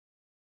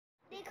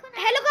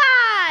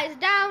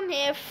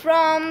here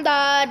from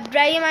the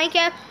Dragon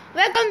Minecraft.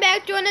 Welcome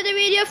back to another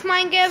video of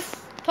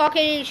Minecraft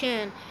Pocket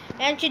Edition.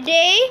 And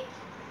today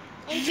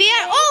we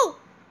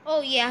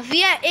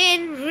are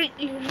in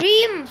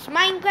Realms,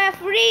 Minecraft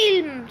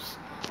Realms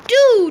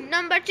 2,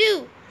 number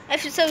 2,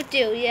 episode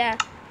 2, yeah.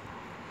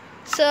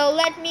 So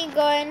let me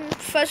go in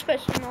first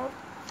person mode.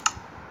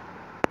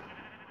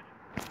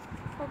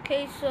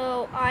 Okay,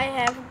 so I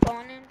have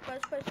gone in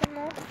first person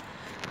mode.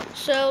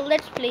 So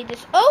let's play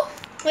this. Oh,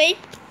 wait.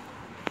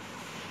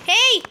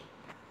 Hey!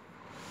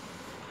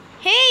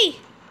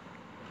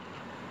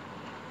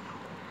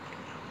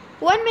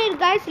 1 minute,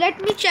 guys.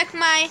 Let me check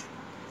my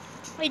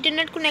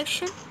internet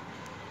connection.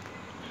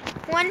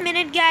 1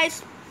 minute,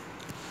 guys.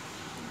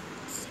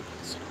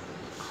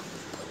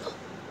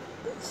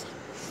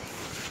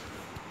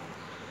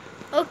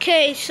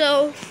 Okay,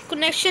 so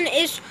connection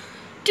is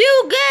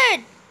too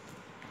good.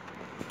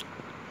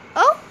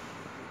 Oh?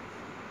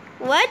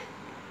 What?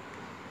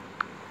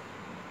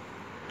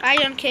 I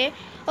don't care.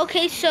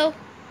 Okay, so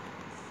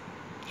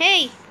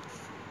hey,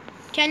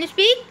 can you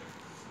speak?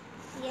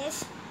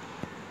 Yes.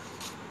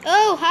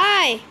 Oh,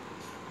 hi.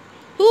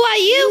 Who are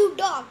you?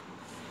 Dog.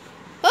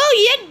 Oh,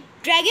 you're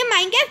Dragon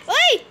Minecraft?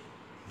 Hey!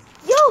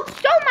 You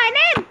stole my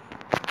name!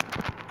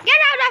 Get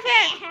out of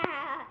here!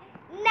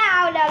 No.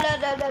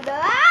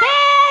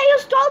 Hey, you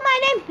stole my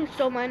name! You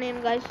stole my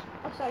name, guys.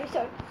 Oh, sorry.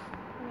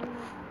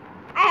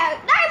 I have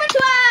diamond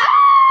sword!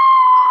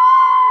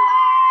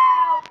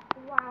 Oh,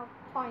 wow.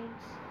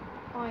 Points.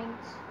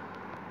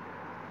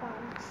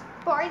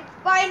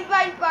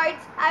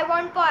 I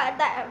want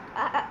that.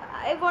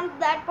 I want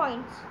that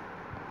points.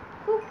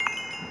 Whew.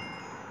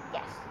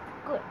 Yes,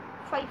 good.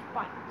 5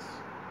 points.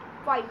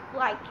 5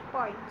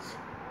 points.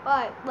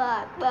 Oh,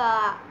 God!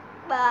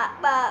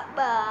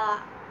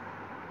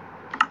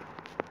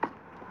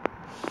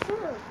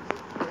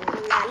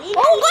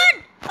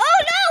 Oh,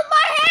 no!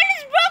 My hand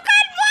is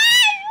broken! Why?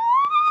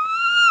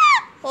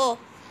 Oh.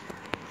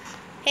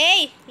 Hey,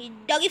 you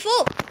doggy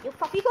fool! You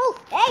puppy fool!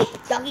 Hey!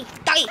 Doggy!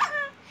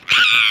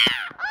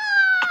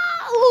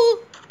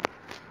 Oh!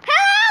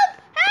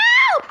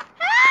 Help!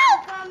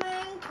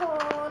 Coming,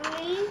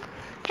 Corey.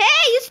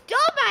 Hey, you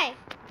stole my...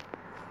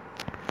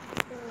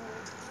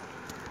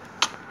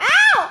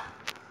 Ow!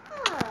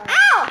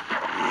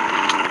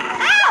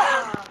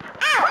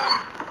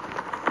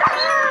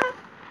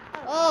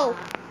 Oh,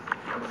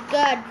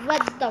 God,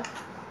 what the...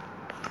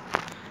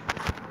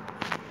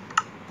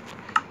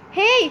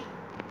 Hey!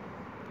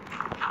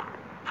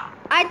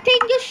 I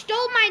think you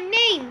stole my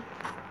name.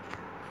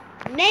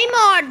 Name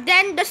or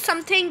then there's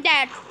something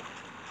that...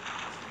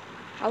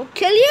 I'll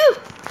kill you.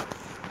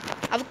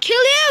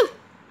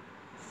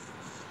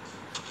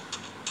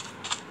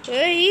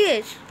 There he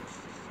is.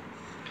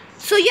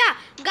 So yeah,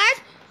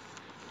 guys,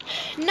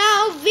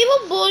 now we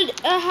will build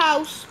a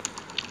house.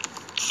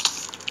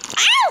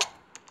 Ow!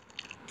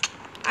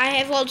 I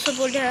have also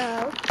built a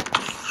house.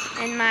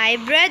 And my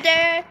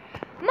brother,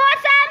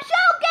 Mosam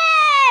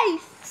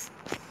Showcase,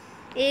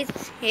 is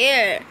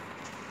here.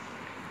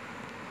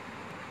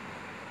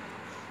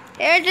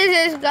 Here it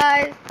is,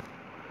 guys.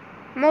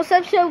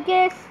 Mosam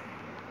Showcase.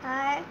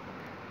 Hi.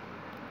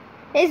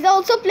 He's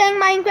also playing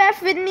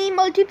Minecraft with me,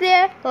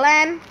 multiplayer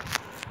LAN.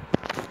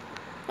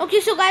 Okay,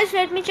 so guys,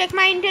 let me check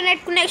my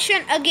internet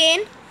connection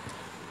again.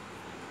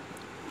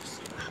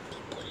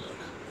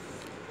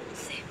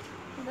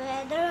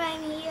 Brother,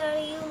 I'm here.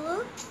 You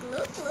look.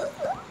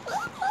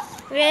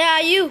 Where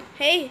are you?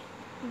 Hey,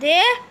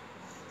 there?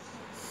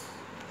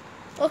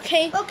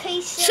 Okay. Okay,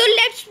 So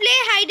let's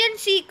play hide and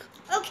seek.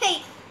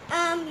 Okay,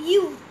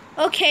 you.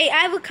 Okay,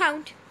 I will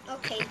count.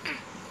 Okay.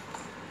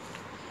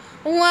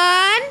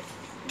 1,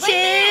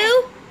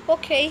 2.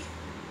 Okay.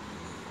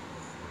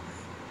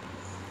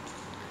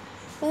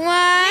 1,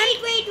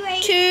 Wait.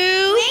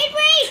 2,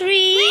 Wait.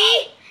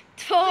 3,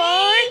 4,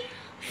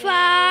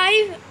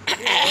 5,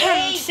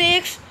 Wait.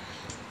 6,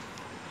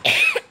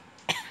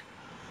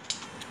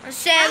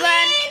 7,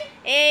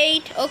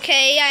 8.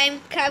 Okay, I'm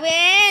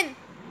coming.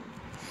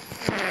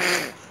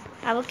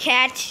 I will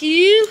catch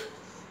you.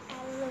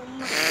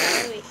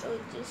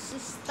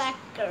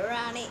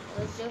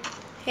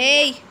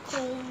 Hey,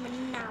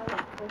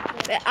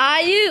 where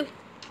are you?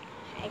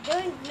 I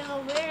don't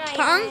know where I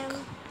Punk?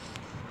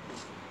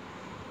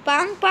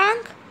 am.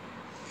 Punk.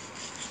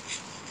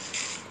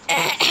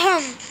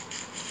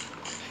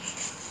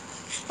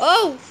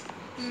 Oh,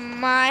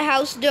 my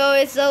house door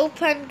is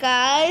open,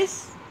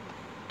 guys.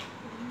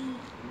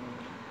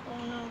 Oh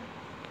no.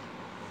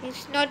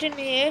 It's not in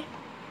here.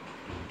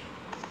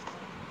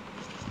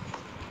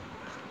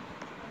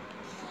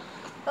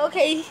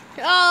 Okay.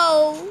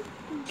 Oh,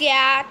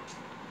 yeah.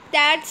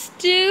 That's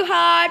too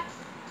hard.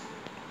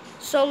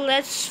 So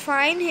let's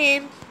find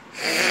him.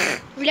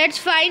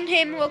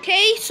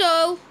 Okay,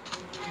 so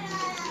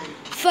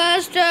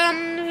first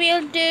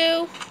we'll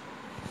do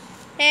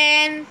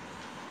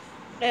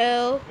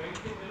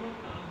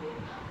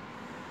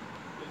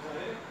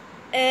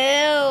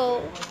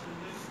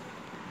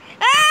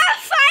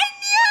find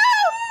you!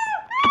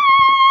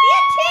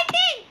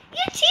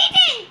 You're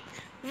cheating!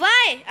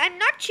 Why? I'm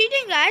not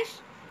cheating,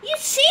 guys. You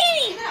see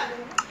me?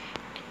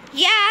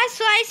 Yeah,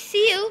 so I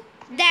see you.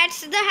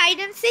 That's the hide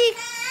and seek.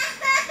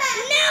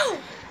 No.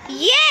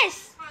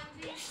 Yes.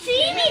 You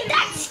see me?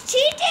 That's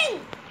cheating.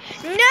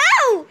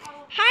 No.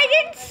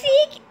 Hide and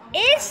seek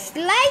is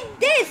like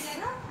this.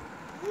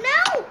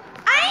 No.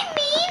 I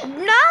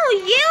mean. No,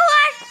 you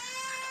are.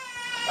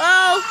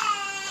 Oh.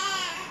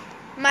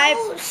 My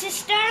Oh,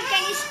 sister,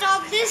 can you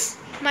stop this?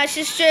 my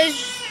sister is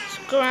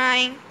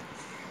crying.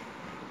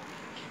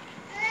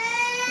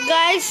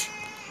 Guys,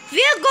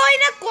 we are going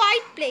a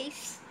quiet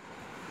place.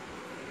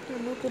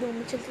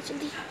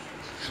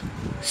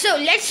 So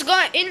let's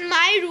go in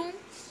my room.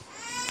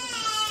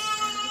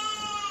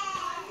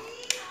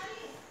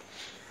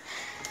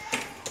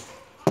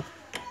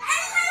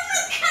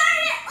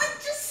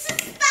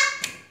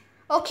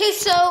 Okay,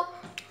 so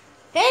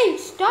hey,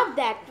 stop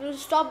that.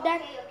 Stop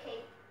that. Okay.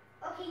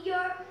 Okay,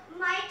 you're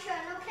my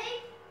turn,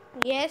 okay?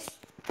 Yes.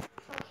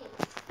 Okay.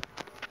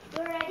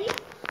 You ready?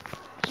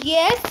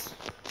 Yes.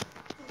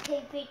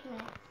 Okay, wait a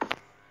minute.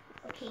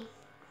 Okay.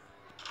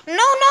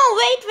 No,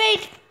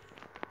 wait.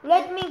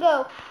 Let me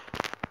go.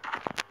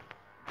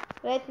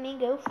 Let me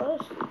go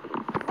first.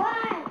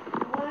 One.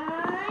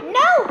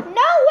 No,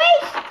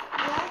 wait.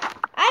 What?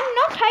 I'm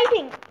not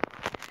hiding.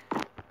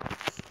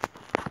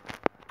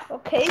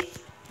 Okay.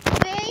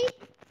 Wait.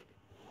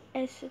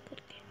 ऐसे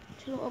करके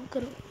चलो अब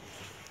करो.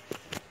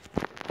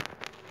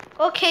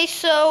 Okay,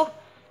 so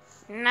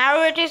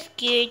now it is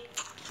good.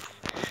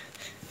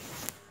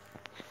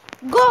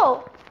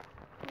 Go.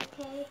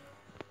 Okay.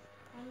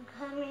 I'm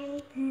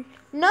coming.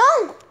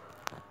 No,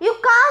 you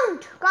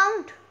count.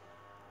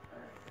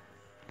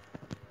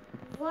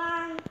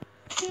 1,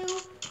 2,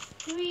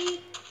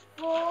 3,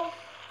 4,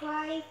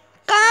 5.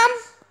 Come.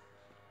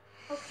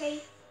 Okay.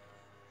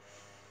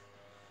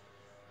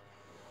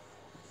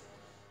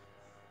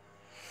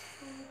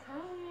 I'm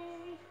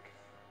coming.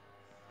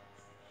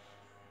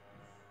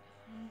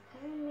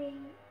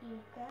 You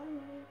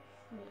coming.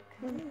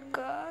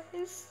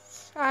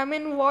 Guys, I'm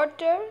in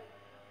water.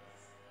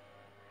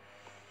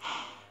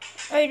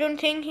 I don't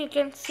think he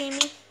can see me.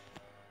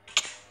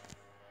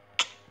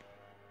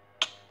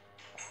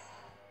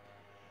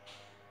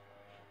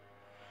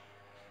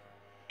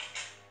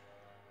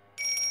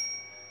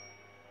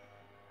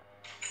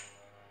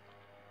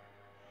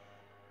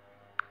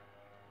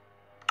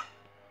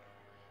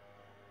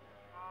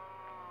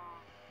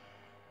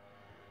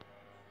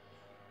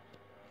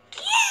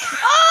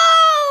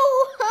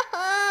 Oh!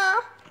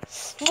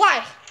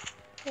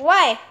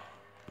 Why?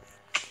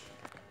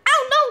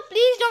 Oh no,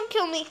 please don't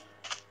kill me.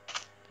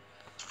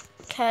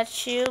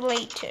 Catch you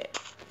later.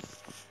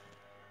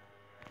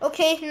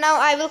 Okay, now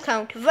I will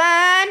count.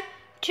 1,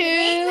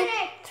 2,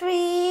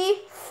 3,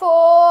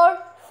 4,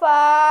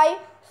 5,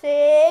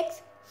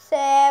 6,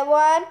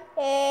 7,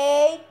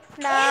 8,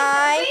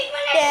 9,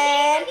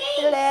 10,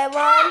 11,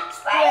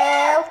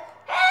 12.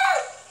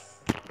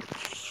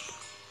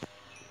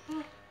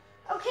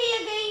 Okay,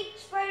 again.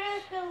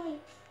 Spider coming.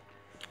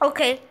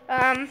 Okay,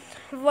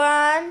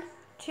 1,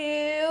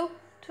 2,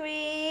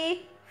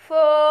 3,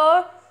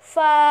 4,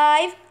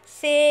 5,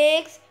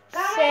 6,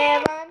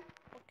 7.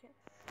 Okay.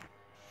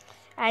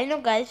 I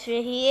know, guys,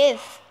 where he is.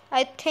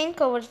 I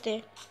think over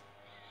there.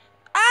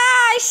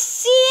 Ah, I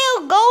see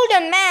you,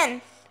 golden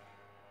man.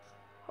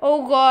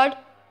 Oh God.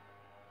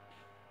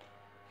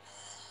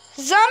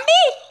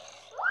 Zombie?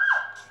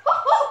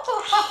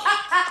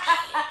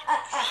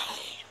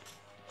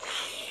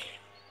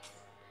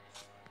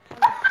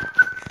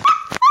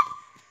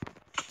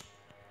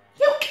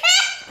 You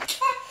can't.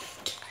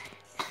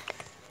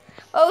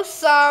 Oh,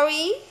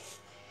 sorry.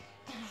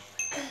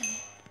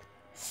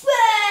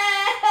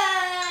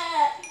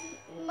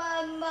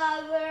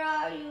 Mama, where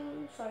are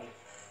you? Sorry.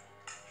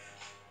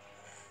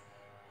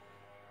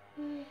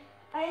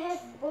 I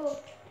have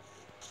book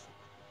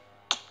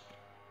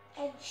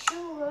and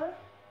sugar,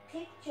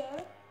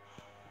 picture,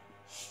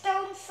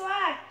 stone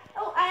sword.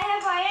 Oh, I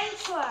have iron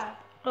sword.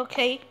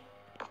 Okay.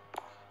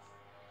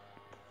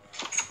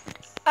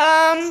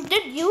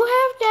 Did you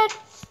have that?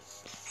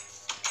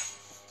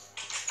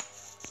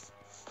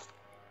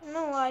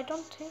 No, I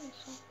don't think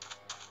so.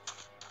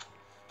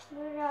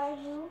 Where are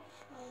you?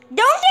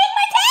 Don't take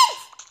my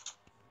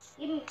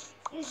things!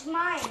 It's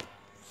mine.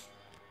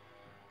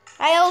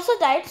 I also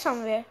died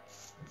somewhere.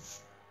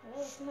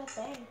 Where's my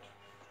tent?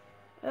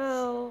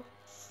 Oh,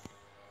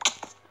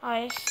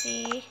 I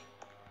see.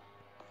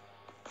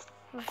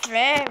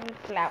 Very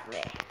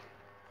lovely.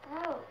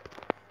 Oh.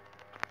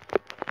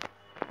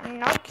 I'm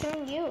not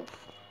killing you.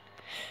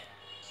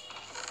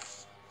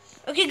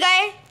 Okay,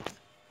 guys.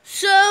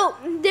 So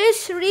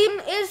this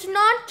room is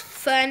not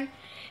fun.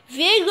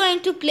 We're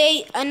going to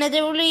play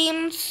another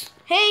rooms.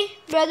 Hey,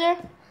 brother.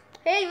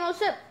 Hey,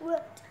 Mosip.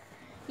 What?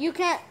 You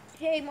can.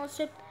 Hey,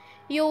 Mosip.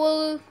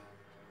 You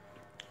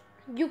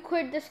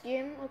quit this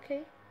game,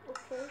 okay?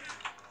 Okay.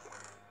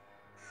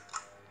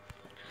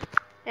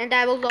 And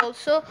I will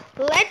also.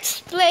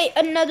 Let's play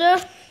another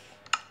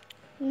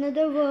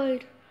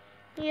world.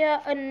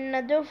 Yeah,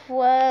 another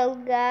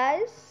world,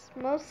 guys.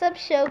 Mosip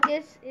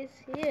Showcase is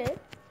here.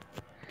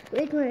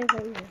 Wait, where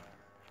are you?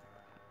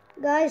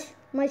 Guys,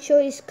 my show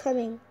is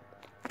coming.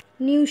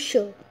 New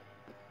show.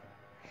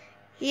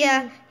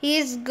 Yeah,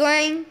 he's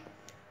going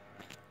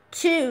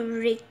to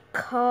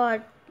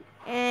record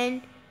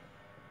and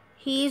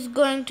he's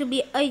going to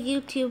be a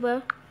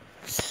YouTuber.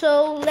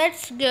 So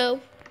let's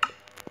go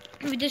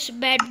with this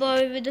bad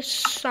boy with the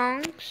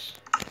songs.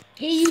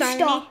 Hey, you Soundy.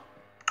 stop.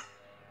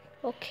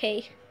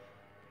 Okay.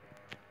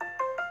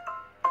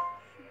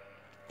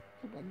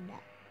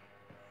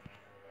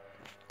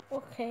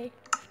 Okay.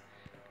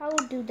 I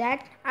will do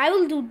that.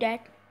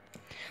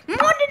 Modern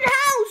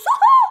house!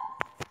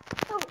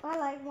 Oh, I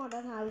like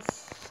Modern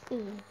House.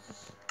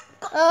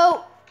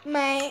 Oh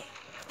my.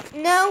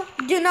 No,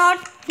 do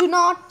not.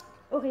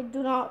 Okay,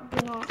 do not.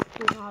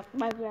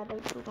 My brother,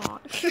 do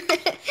not.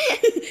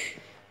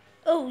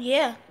 Oh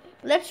yeah.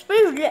 Let's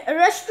play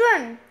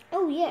restaurant.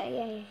 Oh,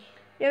 yeah.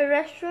 Your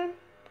restaurant?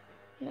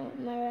 No,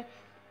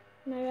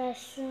 my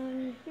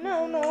restaurant.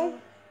 No.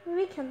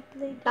 We can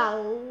play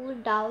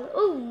that. Doll.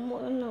 Oh,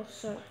 no,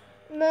 sir.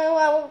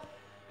 No,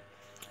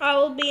 I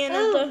will be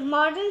another. Oh,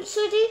 Modern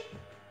City.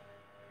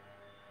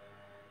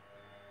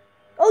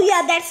 Oh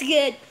yeah, that's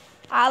good.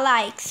 I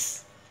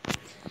likes.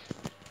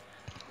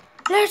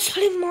 Let's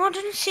play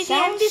Modern City.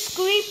 Sound and is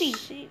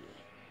creepy.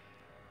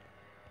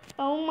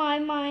 Oh my.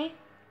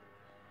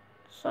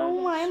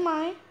 Oh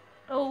my.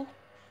 Oh.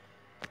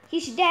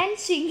 He's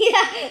dancing.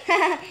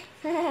 Yeah.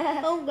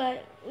 Oh god.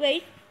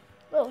 Wait.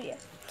 Oh yeah.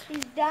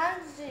 He's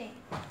dancing.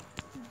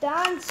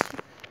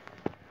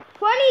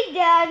 Funny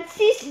dance.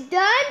 He's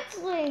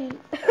dancing.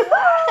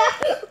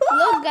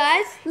 Look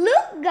guys.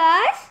 Look,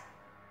 guys.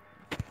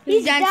 He's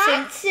He's dancing.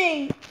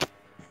 dancing.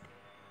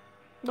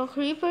 The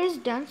creeper is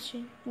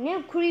dancing.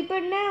 No,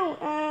 creeper now.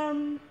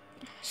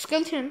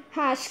 Skeleton.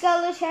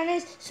 Skeleton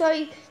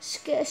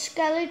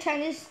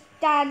is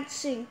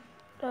dancing.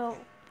 Oh.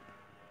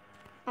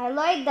 I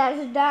like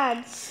that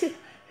dance.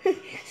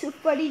 So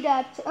funny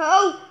dance.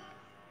 Oh!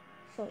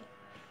 Sorry.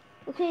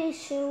 Okay,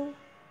 so...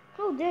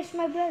 Oh, there's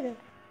my brother.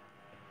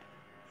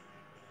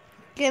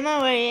 Come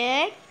over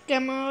here.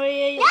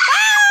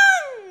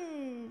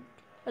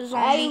 A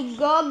zombie.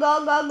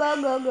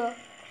 Go.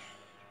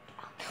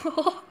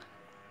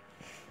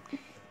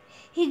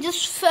 He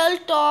just fell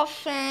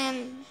off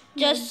and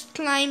just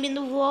climbed in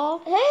the wall.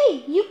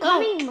 Hey, you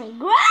coming my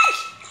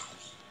grass?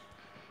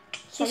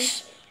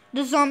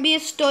 The zombie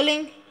is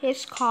stealing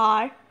his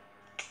car.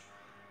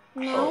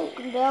 No,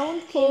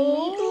 don't kill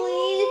me,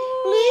 please.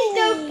 Please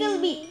don't kill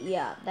me.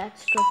 Yeah,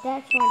 that's good.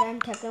 That's what I'm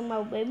talking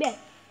about, baby.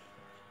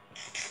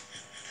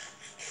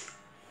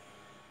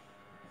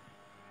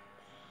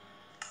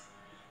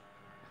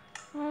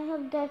 I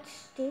have that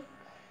stick.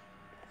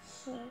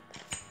 So.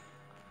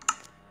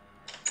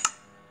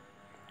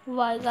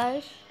 Why,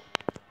 guys?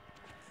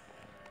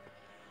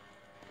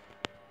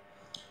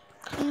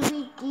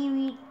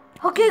 Kiwi.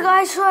 Okay,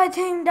 guys, so I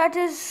think that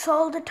is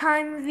all the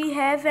time we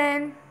have,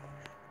 and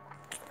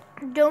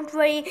don't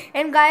worry.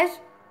 And guys,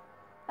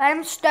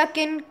 I'm stuck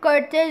in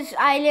Curtis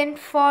Island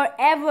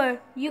forever.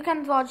 You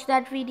can watch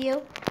that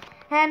video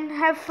and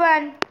have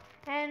fun.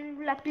 And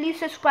please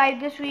subscribe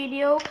this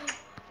video,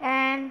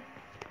 and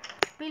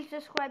please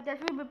subscribe. That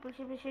will be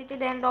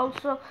appreciated. And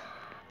also,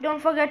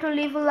 don't forget to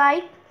leave a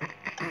like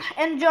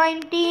and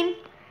join Team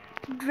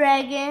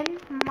Dragon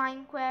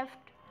Minecraft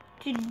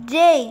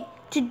today.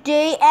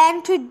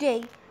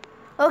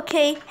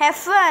 Okay, have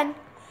fun.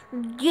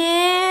 Goodbye.